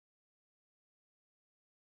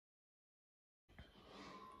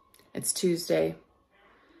It's Tuesday,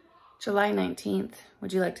 July 19th.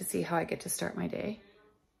 Would you like to see how I get to start my day?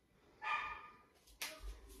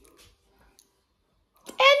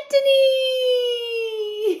 Anthony!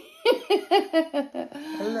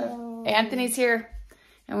 Hello. Anthony's here,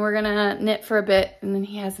 and we're gonna knit for a bit, and then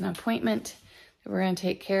he has an appointment that we're gonna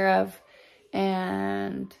take care of,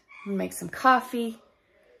 and make some coffee.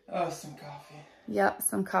 Oh, some coffee. Yep,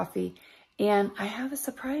 some coffee. And I have a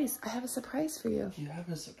surprise. I have a surprise for you. You have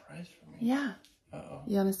a surprise for me? Yeah. Uh-oh.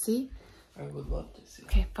 You wanna see? I would love to see.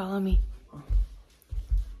 Okay, follow me.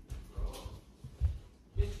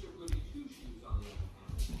 Mr. Goody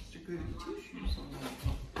Two-Shoes on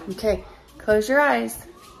the Okay, close your eyes.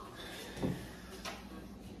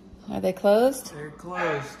 Are they closed? They're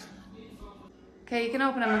closed. Okay, you can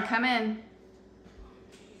open them and come in.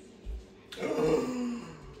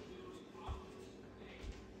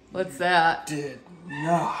 What's that? Did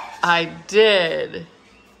not. I did.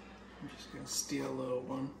 I'm just gonna steal a little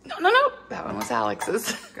one. No. That one was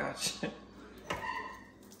Alex's. Gotcha.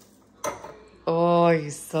 Oh,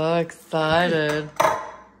 he's so excited.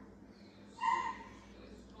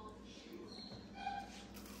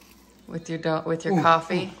 With your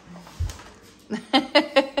coffee.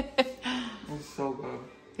 It's so good.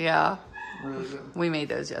 Yeah. Really good. We made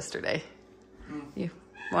those yesterday. You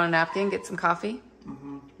want a napkin? Get some coffee?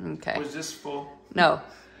 Mm-hmm. Okay. Was this full? No.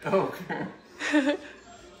 Oh, okay.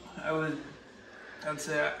 I'd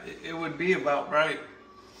say it would be about right,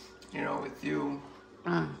 you know, with you.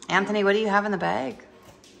 Anthony, what do you have in the bag?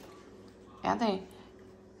 Anthony.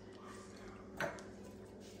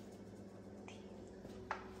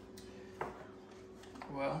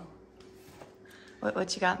 Well.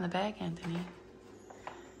 What you got in the bag, Anthony?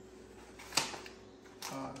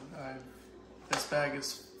 This bag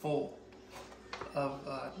is full of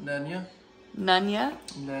Nunya. Nunya?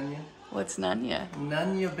 Nunya. What's Nunya?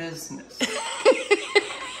 Nunya business.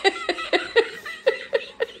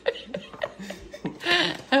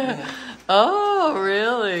 Oh,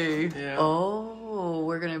 really? Yeah. Oh,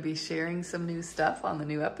 we're going to be sharing some new stuff on the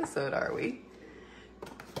new episode, are we?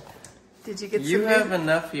 Did you get You have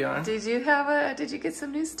enough yarn. Did you get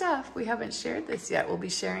some new stuff? We haven't shared this yet. We'll be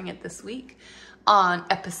sharing it this week on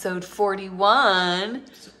episode 41.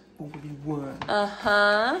 41.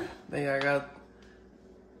 Uh-huh. I got.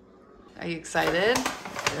 Are you excited?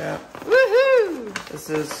 Yeah. Woohoo! This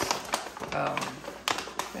is,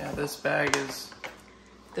 this bag is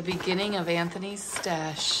The beginning of Anthony's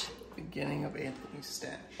stash. beginning of Anthony's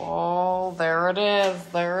stash. Oh, there it is.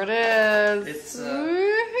 There it is. It's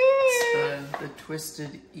the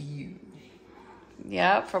Twisted EU.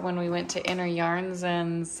 Yeah, from when we went to Inner Yarns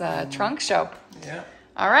and trunk show. Yeah.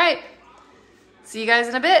 All right. See you guys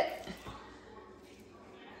in a bit.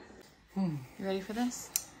 You ready for this?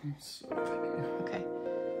 I'm so ready. Okay.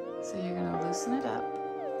 So you're going to loosen it up.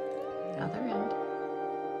 Other end.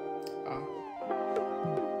 Oh.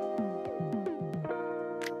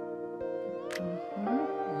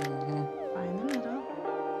 Find the middle.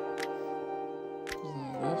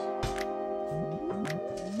 Like this.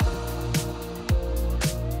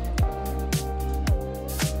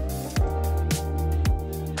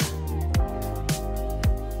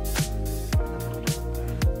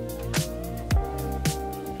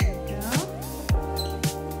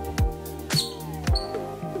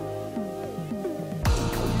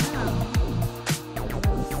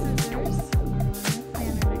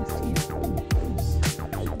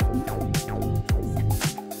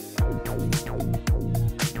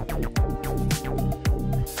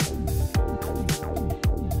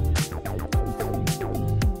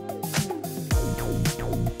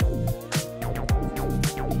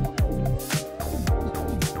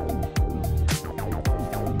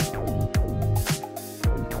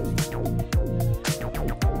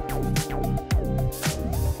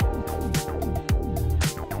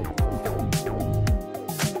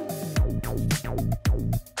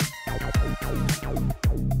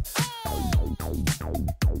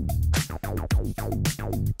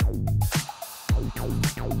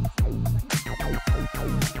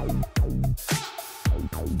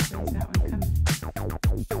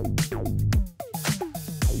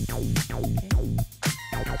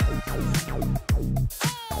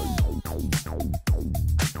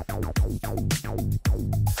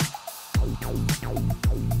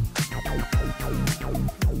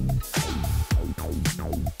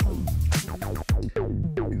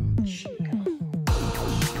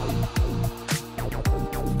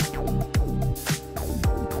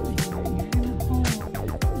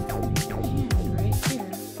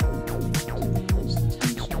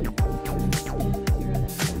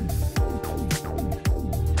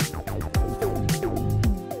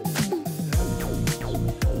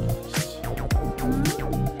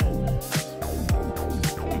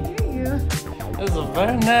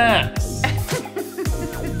 Very nice.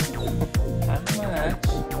 How much?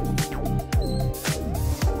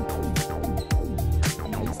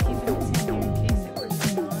 Just keep it in here in case it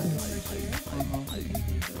works not over here.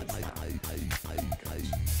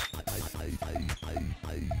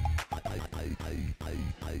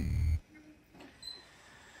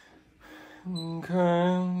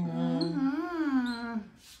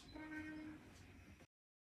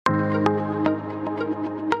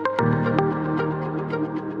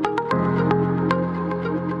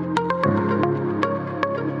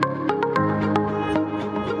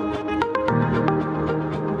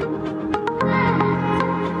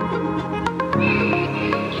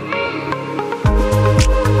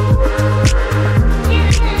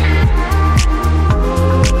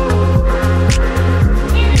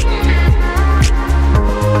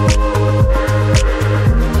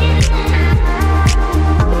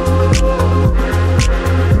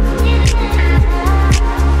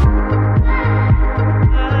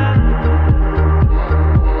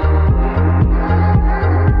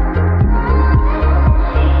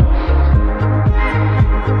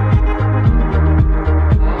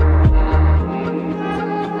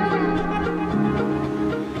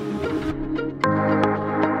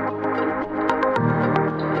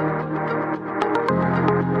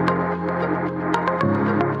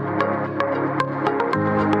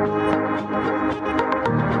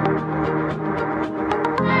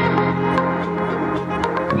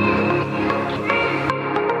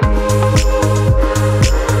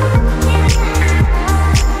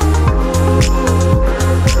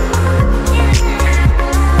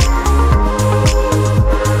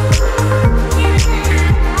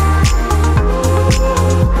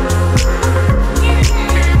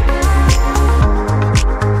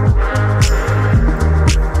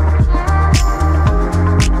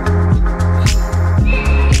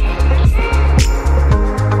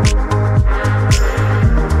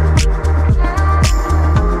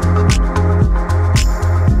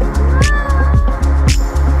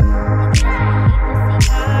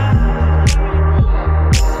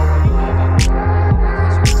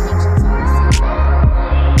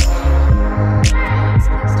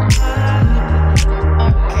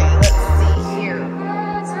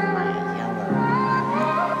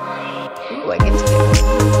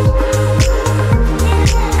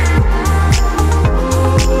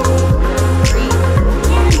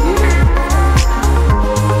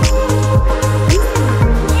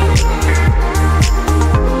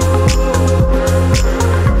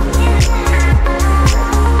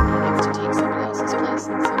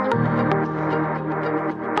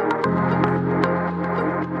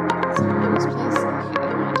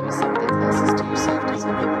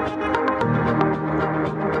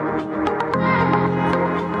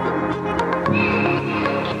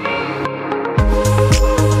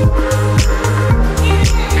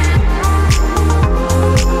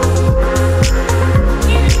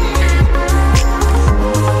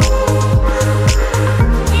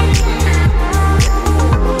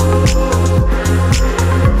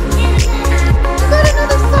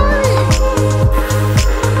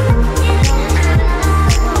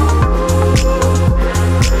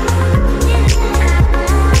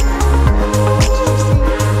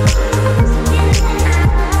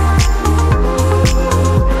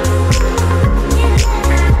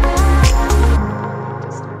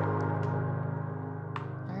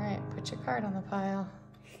 pile.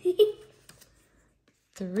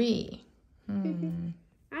 3.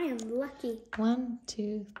 I am lucky. 1,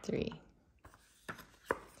 2, 3.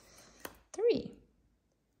 3.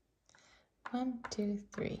 1, 2,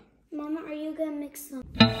 3. Mama, are you gonna mix them?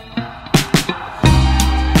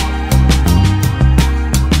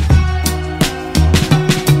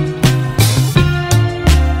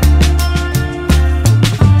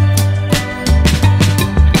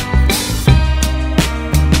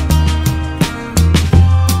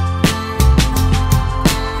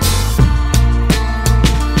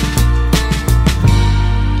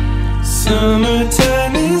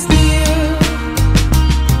 Summertime is near.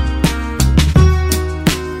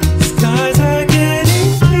 Skies are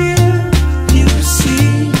getting clear. You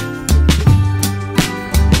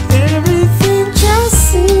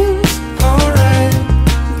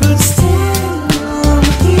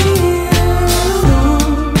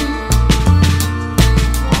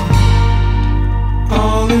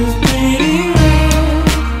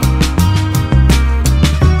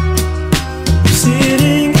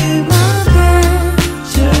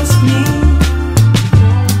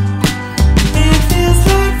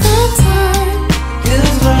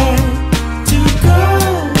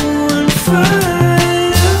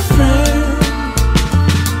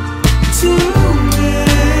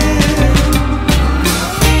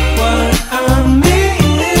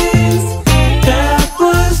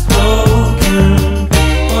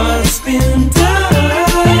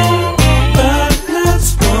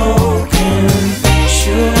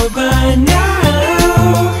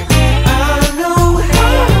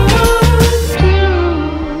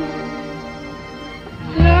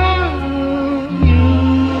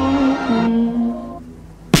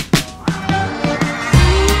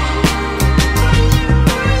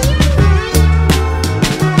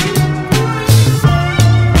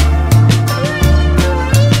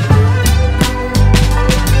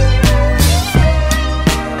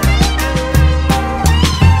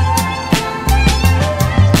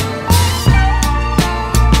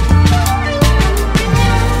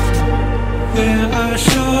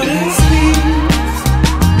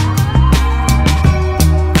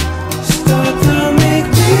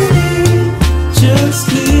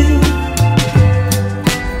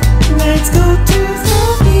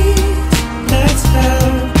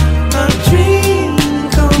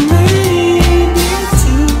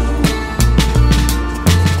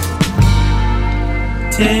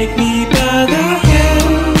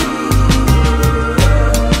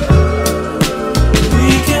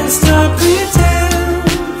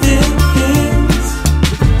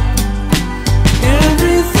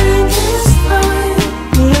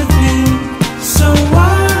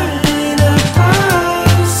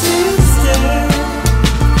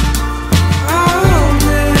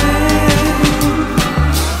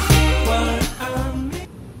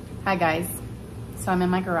guys, so I'm in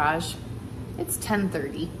my garage. It's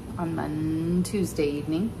 10:30 on Tuesday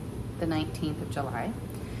evening, the 19th of July.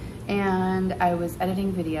 And I was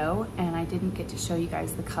editing video and I didn't get to show you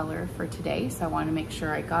guys the color for today. So I wanted to make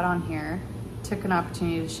sure I got on here, took an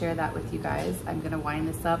opportunity to share that with you guys. I'm gonna wind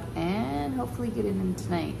this up and hopefully get it in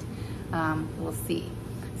tonight. We'll see.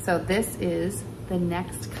 So this is the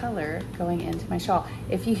next color going into my shawl.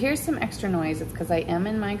 If you hear some extra noise, it's because I am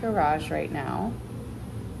in my garage right now.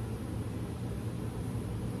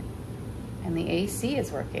 And the AC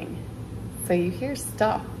is working. So you hear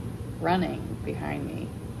stuff running behind me.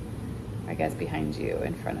 I guess behind you,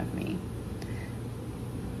 in front of me.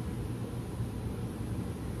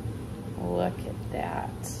 Look at that.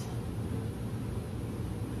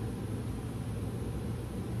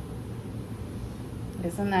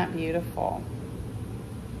 Isn't that beautiful?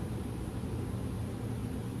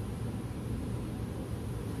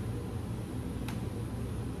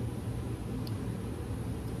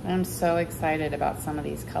 I'm so excited about some of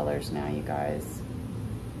these colors now, you guys.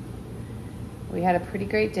 We had a pretty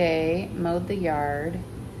great day, mowed the yard.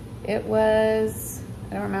 It was,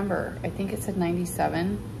 I don't remember, I think it said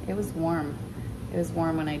 97. It was warm. It was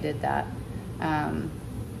warm when I did that. I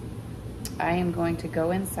am going to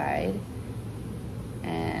go inside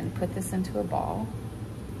and put this into a ball.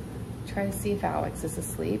 Try to see if Alex is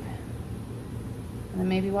asleep. And then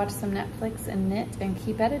maybe watch some Netflix and knit and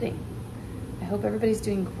keep editing. I hope everybody's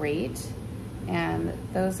doing great. And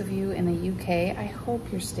those of you in the UK, I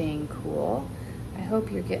hope you're staying cool. I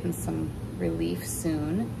hope you're getting some relief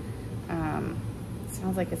soon.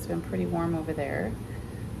 Sounds like it's been pretty warm over there.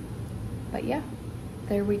 But yeah,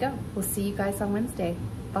 there we go. We'll see you guys on Wednesday.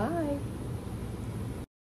 Bye.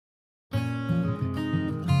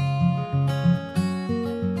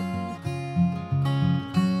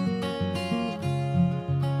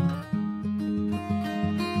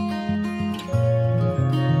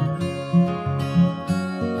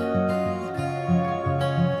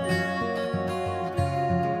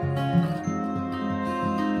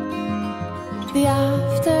 The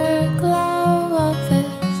afterglow of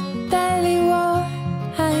this daily war.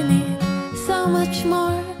 I need so much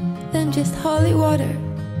more than just holy water.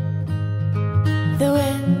 The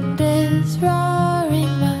wind is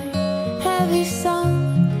roaring my heavy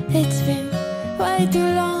song. It's been way too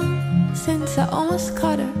long since I almost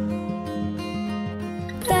caught her.